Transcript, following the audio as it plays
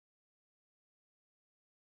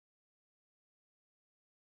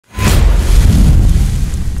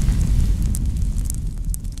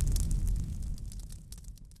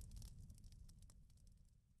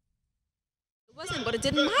But it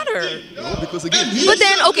didn't matter. No, because again. But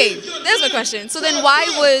then, okay, there's my question. So then why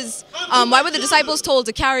were the disciples told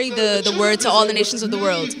to carry the word to all the nations of the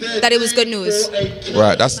world? That it was good news?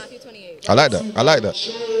 Right, I like that. I like that.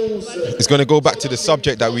 It's going to go back to the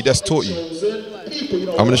subject that we just taught you.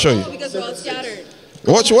 I'm going to show you. Because we're all scattered.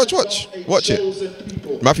 Watch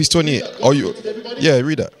it. Matthew 28. Oh, yeah,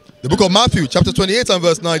 read that. The book of Matthew, chapter 28 and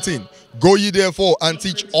verse 19. Go ye therefore and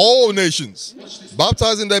teach all nations,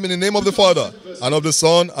 baptizing them in the name of the Father, and of the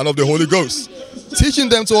Son, and of the Holy Ghost, teaching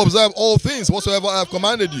them to observe all things whatsoever I have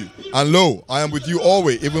commanded you. And lo, I am with you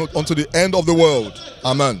always, even unto the end of the world.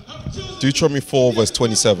 Amen. Deuteronomy 4 verse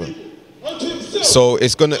 27. So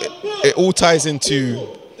it all ties into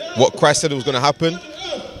what Christ said was going to happen.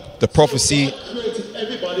 The prophecy.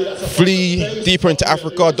 Flee deeper into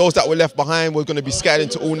Africa. Those that were left behind were going to be scattered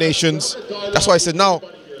into all nations. That's why I said now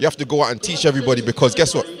you have to go out and teach everybody, because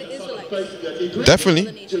guess what? Definitely.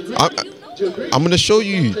 I'm going to show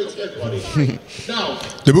you. The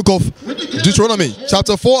book of Deuteronomy,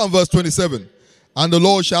 chapter 4 and verse 27. And the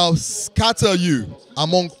Lord shall scatter you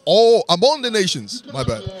among the nations,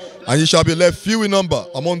 and ye shall be left few in number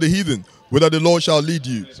among the heathen, whither the Lord shall lead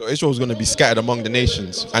you. So Israel was going to be scattered among the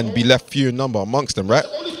nations and be left few in number amongst them, right?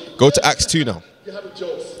 Go to Acts 2 now.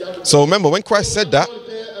 So remember, when Christ said that,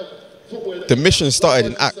 the mission started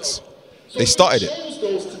in Acts. They started it.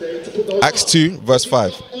 Acts 2 verse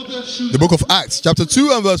 5. The book of Acts, chapter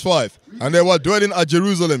 2 and verse 5. And they were dwelling at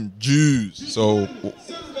Jerusalem, Jews. So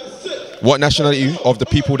what nationality of the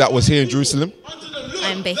people that was here in Jerusalem?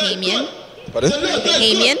 I'm Bahamian. Pardon?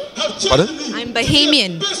 Bahamian. Pardon? I'm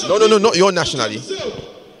Bahamian. No, not your nationality.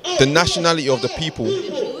 The nationality of the people.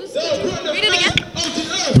 Read it again.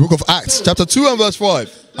 The book of Acts, chapter 2 and verse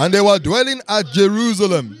 5. And they were dwelling at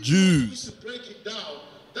Jerusalem, Jews.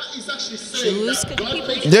 Jews?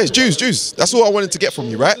 Yes, Jews. That's all I wanted to get from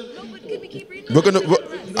you, right?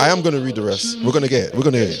 I am gonna read the rest. We're gonna get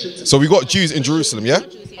it. So we got Jews in Jerusalem, yeah?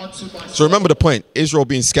 So remember the point, Israel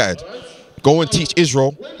being scattered. Go and teach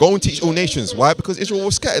Israel. Go and teach all nations. Why? Because Israel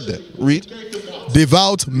was scattered there. Read.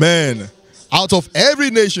 Devout men out of every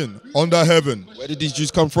nation under heaven. Where did these Jews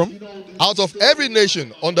come from? Out of every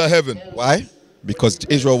nation under heaven. Why? Because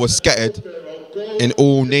Israel was scattered in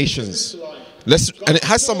all nations. And it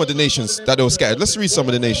has some of the nations that they were scattered. Let's read some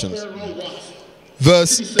of the nations.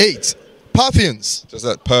 Verse 8. Parthians. Just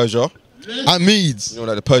like Persia. And Medes. You know,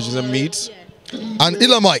 like the Persians and Medes. And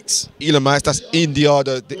Elamites. Elamites, that's India,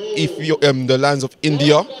 the lands of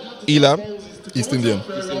India. Elam. East Indian.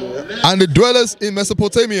 And the dwellers in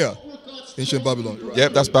Mesopotamia. Ancient Babylon.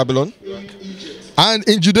 Yep, that's Babylon. And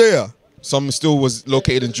in Judea. Some still was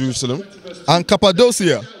located in Jerusalem. And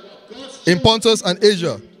Cappadocia. In Pontus and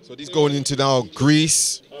Asia. So these going into now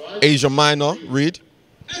Greece, Asia Minor. Read.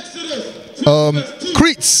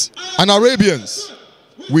 Cretes and Arabians.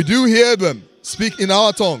 We do hear them speak in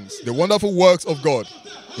our tongues the wonderful works of God.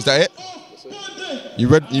 Is that it? You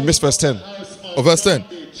missed verse 10. Oh, verse 10.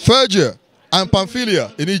 Phrygia and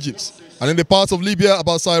Pamphylia in Egypt, and in the parts of Libya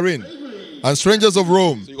about Cyrene, and strangers of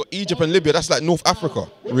Rome. So you got Egypt and Libya, that's like North Africa.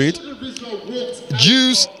 Read.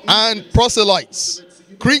 Jews and proselytes,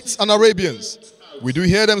 Cretes and Arabians. We do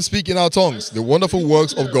hear them speak in our tongues the wonderful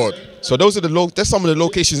works of God. So that's some of the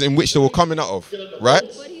locations in which they were coming out of, right?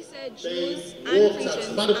 But he said Jews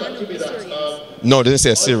and Cretans and Assyrians. No, it didn't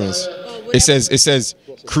say Assyrians. It says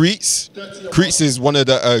Cretes. Cretes is one of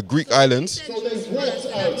the Greek islands.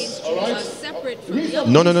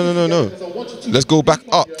 No. Let's go back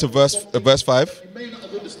up to verse 5.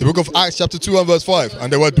 The book of Acts chapter 2 and verse 5.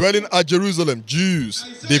 And they were dwelling at Jerusalem, Jews,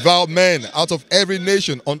 devout men out of every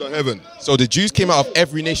nation under heaven. So the Jews came out of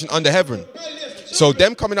every nation under heaven. So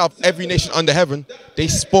them coming out of every nation under heaven, they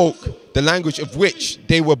spoke the language of which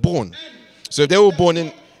they were born. So if they were born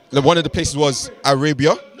in, one of the places was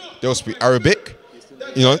Arabia, they'll speak Arabic.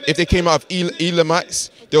 You know, if they came out of Elamites,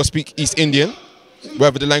 they'll speak East Indian,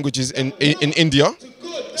 wherever the language is in India.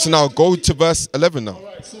 So now go to verse 11 now.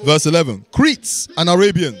 Verse 11. Cretes and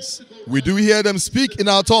Arabians. We do hear them speak in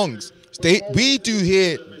our tongues. We do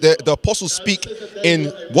hear the apostles speak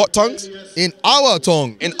in what tongues? In our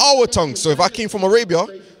tongue. In our tongue. So if I came from Arabia,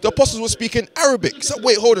 the apostles were speaking Arabic. So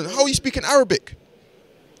wait, hold on. How are you speaking Arabic?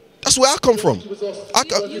 That's where I come from.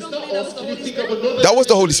 That was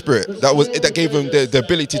the Holy Spirit. That gave them the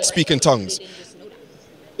ability to speak in tongues.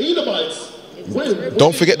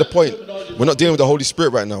 Don't forget the point. We're not dealing with the Holy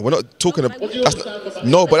Spirit right now. We're not talking about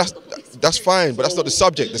that's fine, but that's not the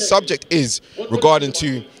subject. The subject is regarding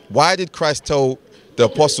to why did Christ tell the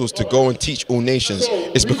apostles to go and teach all nations?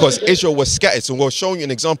 It's because Israel was scattered. So we're showing you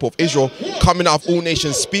an example of Israel coming out of all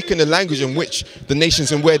nations, speaking the language in which the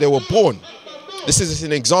nations and where they were born. This is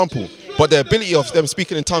an example. But the ability of them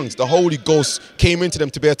speaking in tongues, the Holy Ghost came into them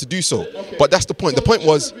to be able to do so. But that's the point. The point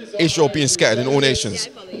was Israel being scattered in all nations.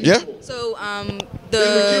 Yeah? So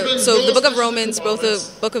the book of Romans, both the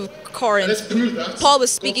book of Corinth, Paul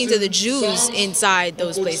was speaking to the Jews inside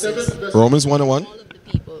those places. Romans 1:1. All of the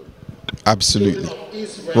people. Absolutely.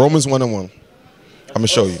 Romans 1:1. I'm going to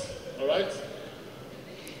show you.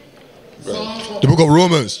 The book of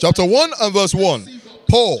Romans, chapter 1 and verse 1.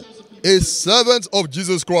 Paul, a servant of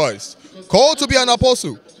Jesus Christ, called to be an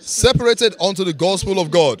apostle, separated unto the gospel of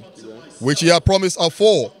God, which he had promised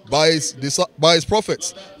afore by his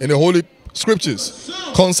prophets in the holy scriptures,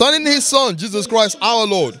 concerning his son Jesus Christ our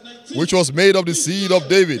Lord, which was made of the seed of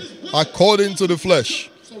David, according to the flesh,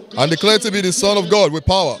 and declared to be the Son of God with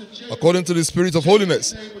power, according to the Spirit of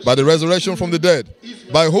holiness, by the resurrection from the dead,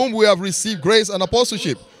 by whom we have received grace and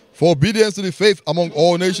apostleship, for obedience to the faith among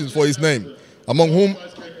all nations for his name, among whom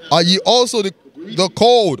are ye also the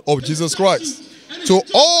called of Jesus Christ. To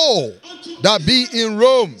all that be in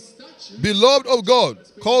Rome, beloved of God,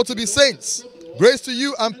 called to be saints, grace to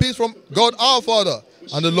you and peace from God our Father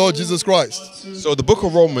and the Lord Jesus Christ. So the book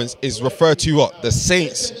of Romans is referred to what? The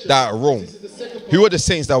saints that are at Rome. Who are the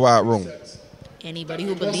saints that were at Rome? Anybody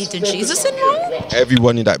who believed in Jesus in Rome?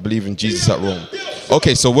 Everyone that believed in Jesus at Rome.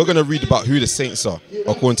 Okay, so we're going to read about who the saints are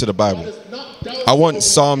according to the Bible. I want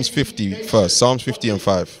Psalms 50 first. Psalms 50 and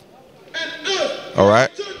 5. All right.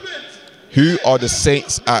 Who are the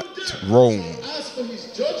saints at Rome?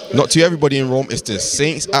 Not to everybody in Rome, it's the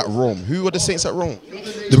saints at Rome. Who are the saints at Rome?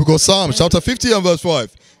 The book of Psalms, chapter 50 and verse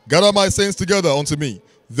 5. Gather my saints together unto me,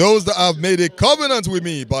 those that have made a covenant with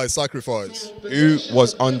me by sacrifice. Who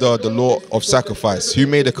was under the law of sacrifice? Who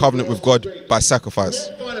made a covenant with God by sacrifice?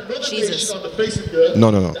 Jesus.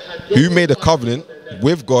 No. Who made a covenant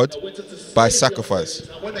with God by sacrifice?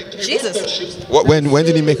 Jesus. When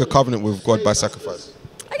did he make a covenant with God by sacrifice?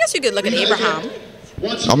 I guess you could look at Abraham.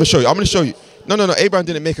 I'm going to show you. No. Abraham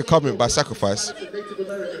didn't make a covenant by sacrifice.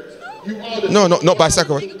 No, not by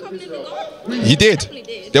sacrifice. He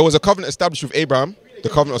did. There was a covenant established with Abraham, the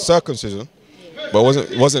covenant of circumcision, but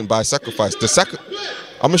it wasn't by sacrifice. I'm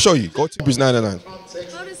going to show you. Go to Hebrews 9 and 9.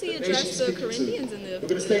 How does he address the Corinthians in the...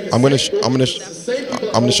 I'm going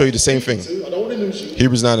to show you the same thing.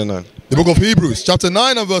 Hebrews 9 and 9. The book of Hebrews, chapter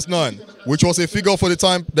 9 and verse 9, which was a figure for the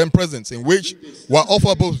time then present, in which were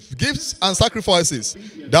offered both gifts and sacrifices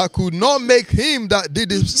that could not make him that did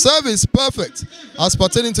the service perfect, as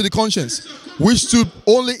pertaining to the conscience, which stood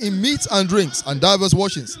only in meat and drinks and divers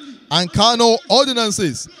washings, and carnal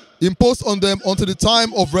ordinances imposed on them unto the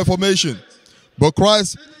time of reformation. But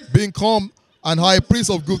Christ, being come and high priest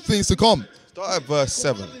of good things to come. Start at verse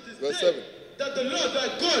 7. Verse 7. That the Lord thy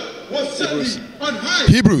God was set thee on high.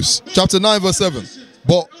 Hebrews chapter 9 verse 7.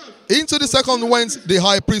 But into the second went the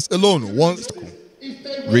high priest alone. Once.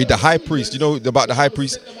 Read the high priest. You know about the high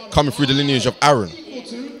priest coming through the lineage of Aaron.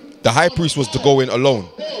 The high priest was to go in alone.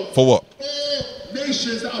 For what?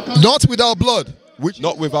 Not without blood.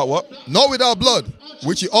 Not without what? Not without blood,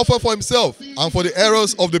 which he offered for himself and for the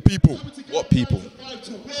errors of the people. What people?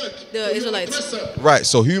 The Israelites. Right,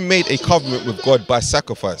 so who made a covenant with God by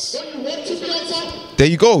sacrifice? There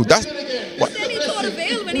you go. That's what. He tore the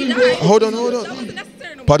veil when he died. Hold on. That wasn't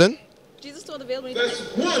necessary no more. Pardon? Jesus tore the veil when he died.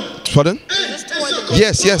 Pardon? Jesus tore the veil.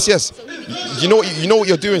 Yes. You know what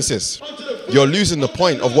you're doing, sis. You're losing the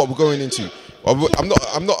point of what we're going into. I'm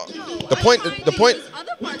not. The point.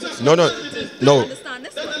 No.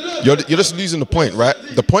 You're just losing the point, right?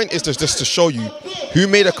 The point is just to show you who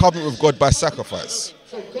made a covenant with God by sacrifice.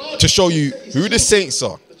 To show you who the saints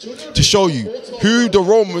are. To show you who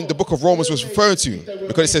the book of Romans was referring to.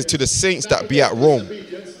 Because it says to the saints that be at Rome.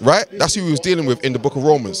 Right? That's who he was dealing with in the book of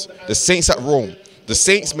Romans. The saints at Rome. The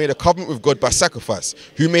saints made a covenant with God by sacrifice.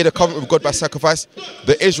 Who made a covenant with God by sacrifice?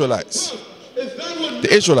 The Israelites. The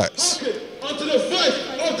Israelites.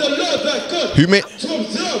 Who made...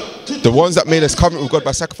 The ones that made us covenant with God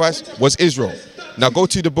by sacrifice was Israel. Now go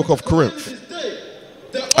to the book of Corinth.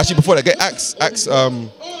 Actually, before that, get Acts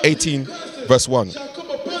 18, verse 1.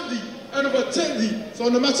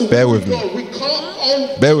 Bear with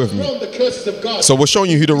me. So we're showing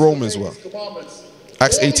you who the Romans were.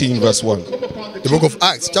 Acts 18, verse 1. The book of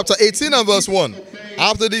Acts, chapter 18 and verse 1.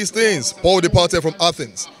 After these things, Paul departed from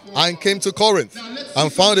Athens and came to Corinth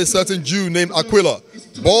and found a certain Jew named Aquila,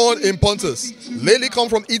 born in Pontus, lately come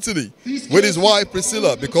from Italy, with his wife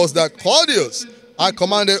Priscilla, because that Claudius had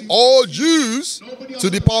commanded all Jews to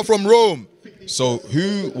depart from Rome. So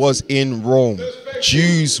who was in Rome?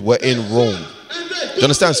 Jews were in Rome. Do you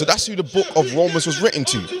understand? So that's who the book of Romans was written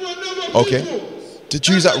to. Okay? The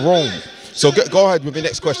Jews at Rome. So go ahead with your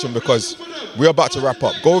next question, because we're about to wrap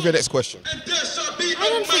up. Go with your next question. I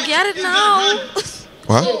don't forget Forget it now.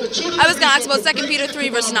 What? I was going to ask about 2 Peter 3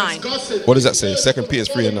 verse 9. What does that say? 2 Peter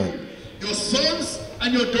 3 and 9. Your sons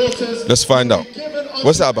and your daughters. Let's find out.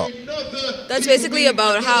 What's that about? That's basically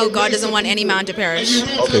about how God doesn't want any man to perish.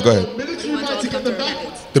 Okay, go ahead.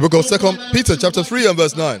 The book of 2 Peter chapter 3 and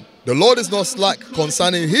verse 9. The Lord is not slack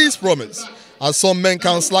concerning his promise, as some men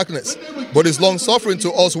count slackness, but is long-suffering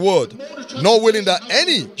to us word, not willing that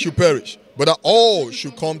any should perish, but that all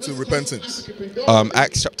should come to repentance.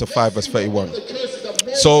 Acts chapter 5 verse 31.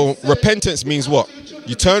 So repentance means what?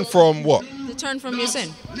 You turn from what? To turn from your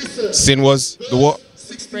sin. Sin was the what?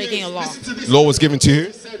 Breaking a law. Law was given to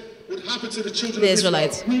who? The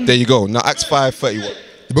Israelites. There you go. Now Acts 5:31.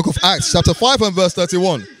 The book of Acts chapter 5 and verse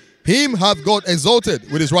 31. Him hath God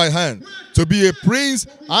exalted with his right hand to be a prince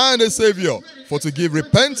and a savior, for to give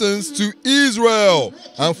repentance to Israel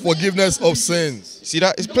and forgiveness of sins. See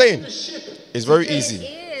that? It's plain. It's very easy.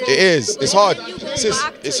 It is. It's hard. Sis,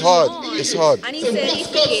 it's hard. It's hard. And he said he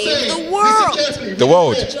forgave the world. The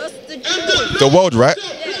world. Just the Jews. The world, right?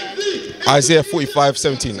 Isaiah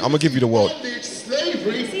 45:17. I'm gonna give you the world.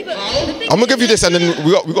 I'm gonna give you this, and then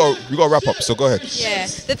we got to wrap up. So go ahead. Yeah.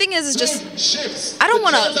 The thing is just I don't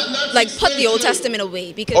want to like put the Old Testament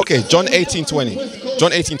away because. Okay, John 18:20.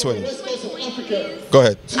 John 18:20. Go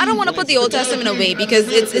ahead. I don't want to put the Old Testament away because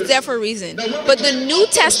it's there for a reason. But the New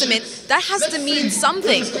Testament, that has to mean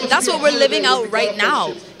something. That's what we're living out right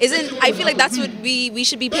now. I feel like that's what we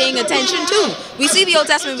should be paying attention to. We see the Old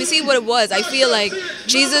Testament, we see what it was. I feel like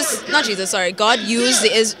God used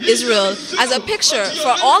Israel as a picture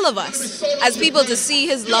for all of us, as people to see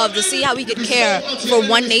his love, to see how he could care for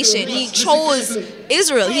one nation. He chose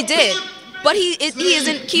Israel, he did. But he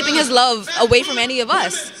isn't keeping his love away from any of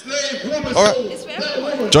us. All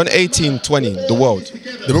right. John 18:20, the world.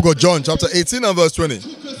 The book of John chapter 18 and verse 20.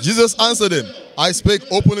 Jesus answered him, I spake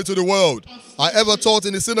openly to the world. I ever taught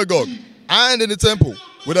in the synagogue and in the temple,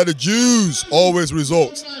 where the Jews always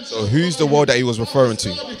resort. So who's the world that he was referring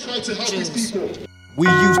to? Jews. We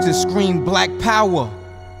used to scream black power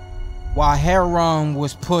while heroin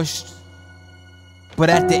was pushed. But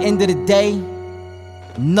at the end of the day,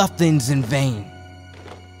 nothing's in vain.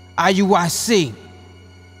 IUIC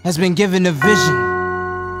has been given a vision.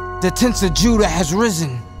 The tents of Judah has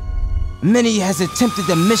risen. Many has attempted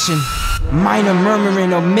the mission, minor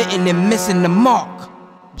murmuring, omitting and missing the mark.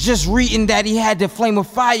 Just reading that he had the flame of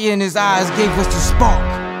fire in his eyes gave us the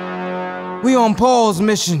spark. We on Paul's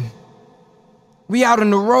mission. We out on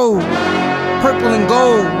the road, purple and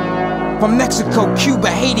gold, from Mexico,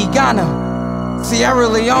 Cuba, Haiti, Ghana, Sierra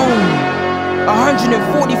Leone.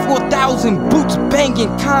 144,000 boots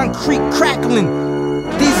banging, concrete crackling.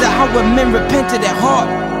 These are how men repented at heart.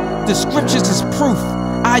 The scriptures is proof.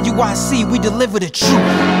 IUIC, we deliver the truth.